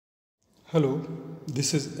Hello,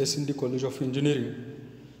 this is SND College of Engineering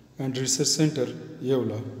and Research Center,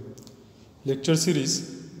 Yeola. Lecture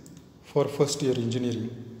series for first year engineering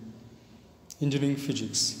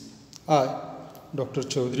physics. I, Dr.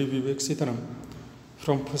 Chaudhary Vivek Sitaram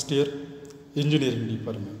from first year engineering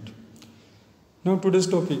department. Now today's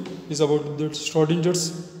topic is about the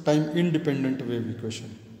Schrodinger's time independent wave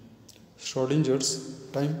equation. Schrodinger's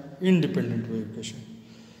time independent wave equation.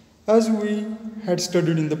 As we had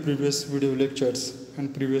studied in the previous video lectures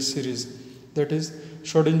and previous series, that is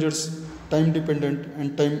Schrodinger's time dependent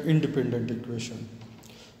and time independent equation.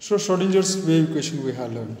 So Schrodinger's wave equation we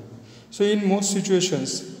have learned. So in most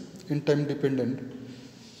situations in time dependent,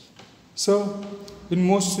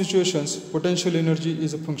 potential energy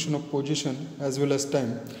is a function of position as well as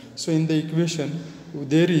time. So in the equation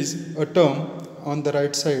there is a term on the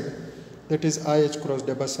right side, that is IH cross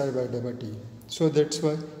delta psi by delta t. So that's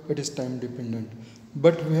why it is time dependent.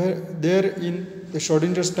 But where there in the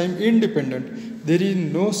Schrodinger's time independent, there is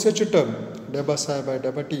no such a term delta psi by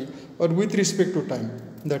delta t or with respect to time.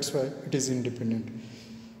 That's why it is independent.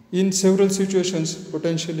 In several situations,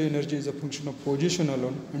 potential energy is a function of position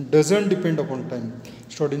alone and doesn't depend upon time.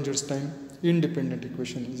 Schrodinger's time independent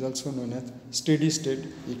equation is also known as steady state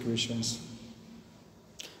equations.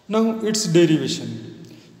 Now its derivation.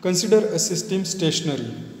 Consider a system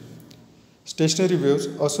stationary waves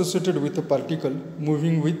associated with a particle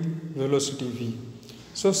moving with velocity v.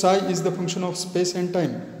 So psi is the function of space and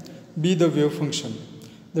time, b the wave function.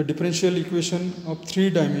 The differential equation of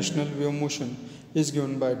three-dimensional wave motion is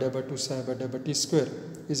given by delta 2 psi by delta t square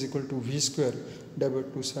is equal to v square delta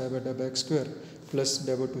 2 psi by delta x square plus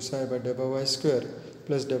delta 2 psi by delta y square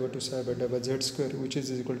plus delta 2 psi by delta z square, which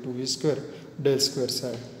is equal to v square del square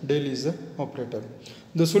psi. Del is the operator.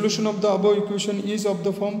 The solution of the above equation is of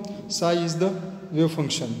the form psi is the wave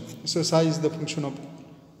function. So psi is the function of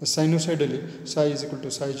sinusoidally, psi is equal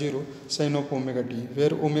to psi 0 sin of omega t,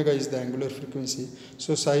 where omega is the angular frequency.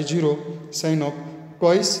 So psi 0 sin of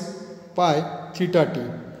twice pi theta t.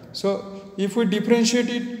 So if we differentiate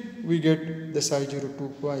it, we get the psi 0 to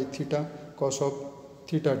pi theta cos of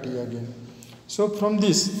theta t again. So from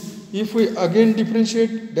this, if we again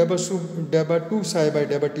differentiate delta 2 psi by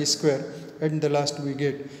delta t square, and the last we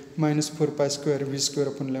get minus 4 pi square v square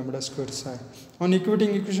upon lambda square psi. On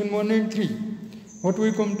equating equation 1 and 3, what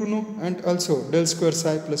we come to know, and also del square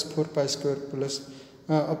psi plus 4 pi square plus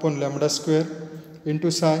upon lambda square into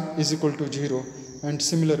psi is equal to 0, and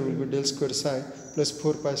similar will be del square psi plus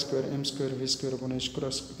 4 pi square m square v square upon h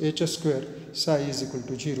square psi is equal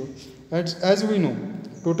to 0. As we know,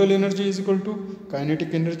 total energy is equal to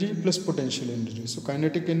kinetic energy plus potential energy. So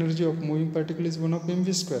kinetic energy of moving particle is 1 of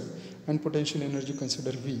mv square and potential energy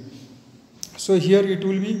consider v. So here it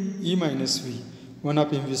will be E minus v, 1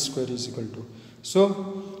 of mv square is equal to.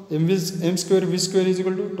 So m square v square is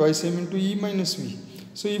equal to twice m into E minus v.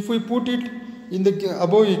 So if we put it in the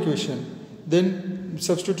above equation, then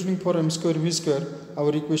substituting for m square v square,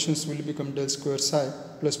 our equations will become del square psi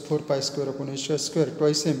plus 4 pi square upon h square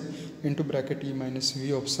twice m into bracket E minus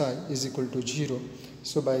v of psi is equal to 0.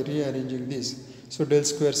 So by rearranging this, so del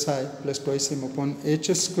square psi plus twice m upon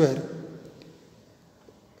h square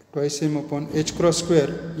twice m upon h cross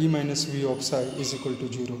square E minus v of psi is equal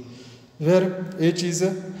to 0, where h is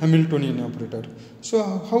a Hamiltonian operator. So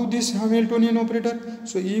how this Hamiltonian operator?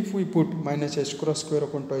 So if we put minus h cross square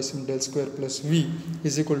upon twice m del square plus v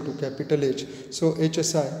is equal to capital H, so h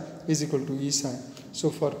psi is equal to E psi. So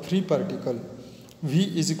for free particle,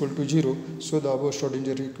 v is equal to 0, so the above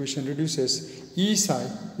Schrodinger equation reduces. E psi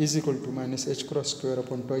is equal to minus h cross square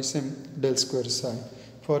upon twice m del square psi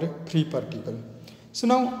for a free particle. So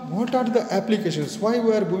now what are the applications? Why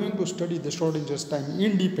we are going to study the Schrodinger's time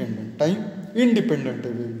independent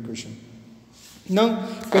wave equation? Now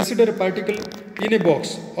consider a particle in a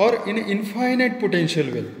box or in an infinite potential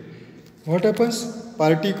well. What happens?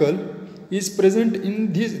 Particle is present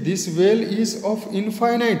in this well is of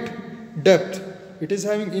infinite depth. It is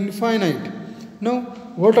having infinite. Now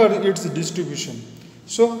what are its distribution?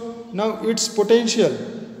 So now its potential.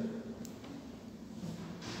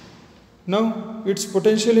 Now its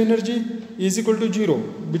potential energy is equal to 0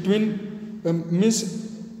 between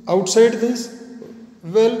means outside this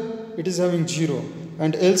well it is having 0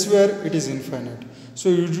 and elsewhere it is infinite. So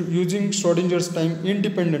using Schrodinger's time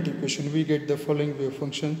independent equation, we get the following wave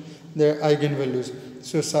function, their eigenvalues.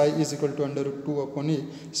 So psi is equal to under root 2 upon a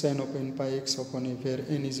sin of n pi x upon a, where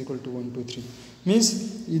n is equal to 1, 2, 3.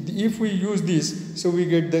 Means if we use this, so we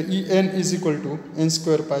get the En is equal to n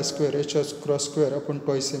square pi square h cross square upon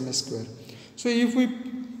twice m square. So if we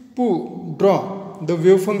draw the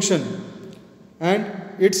wave function and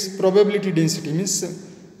its probability density, means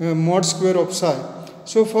mod square of psi.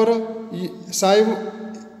 So for psi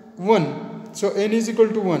 1, so n is equal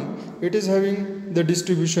to 1, it is having the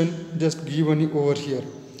distribution just given over here.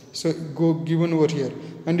 So given over here,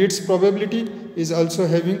 and its probability is also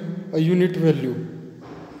having a unit value.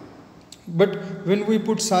 But when we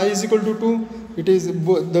put psi is equal to 2, it is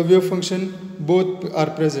the wave function both are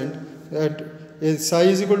present. At psi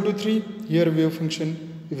is equal to 3, here wave function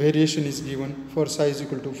variation is given for psi is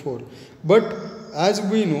equal to 4. But as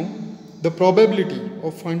we know, the probability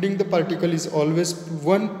of finding the particle is always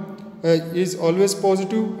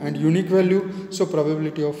positive and unique value. So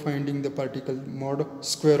probability of finding the particle mod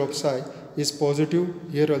square of psi is positive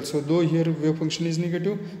here also, though here wave function is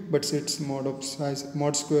negative, but its mod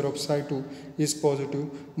square of psi 2 is positive,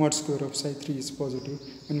 mod square of psi 3 is positive,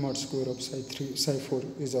 and mod square of psi 4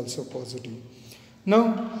 is also positive.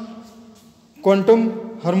 Now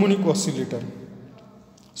quantum harmonic oscillator.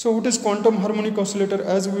 So what is quantum harmonic oscillator?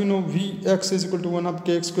 As we know, Vx is equal to 1 half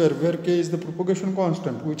kx square, where k is the propagation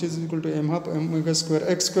constant, which is equal to m half omega square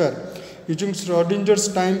x square, using Schrodinger's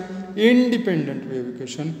time independent wave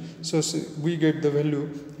equation. So we get the value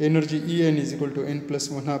energy En is equal to n plus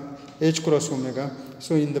 1 half h cross omega.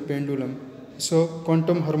 So in the pendulum, so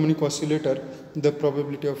quantum harmonic oscillator, the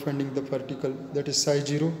probability of finding the particle, that is psi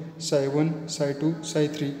 0, psi 1, psi 2, psi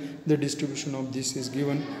 3, the distribution of this is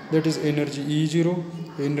given, that is energy E0,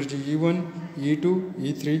 energy E1, E2,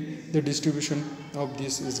 E3, the distribution of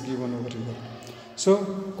this is given over here. So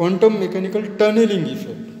quantum mechanical tunneling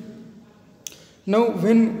effect. Now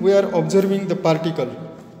when we are observing the particle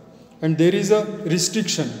and there is a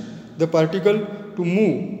restriction, the particle to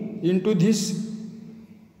move into this,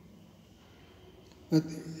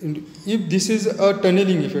 if this is a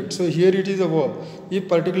tunneling effect, so here it is a wall, if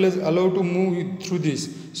particle is allowed to move through this,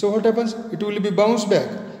 so what happens? It will be bounced back.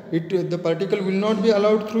 The particle will not be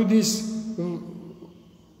allowed through this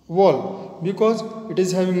wall because it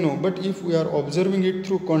is having no. But if we are observing it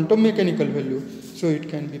through quantum mechanical value, so it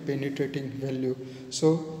can be penetrating value.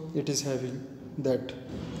 So it is having that.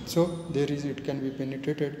 So it can be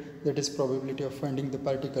penetrated. That is probability of finding the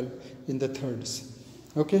particle in the thirds.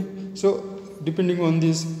 Okay. So depending on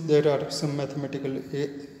this, there are some mathematical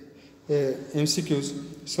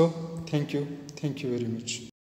MCQs. So thank you very much.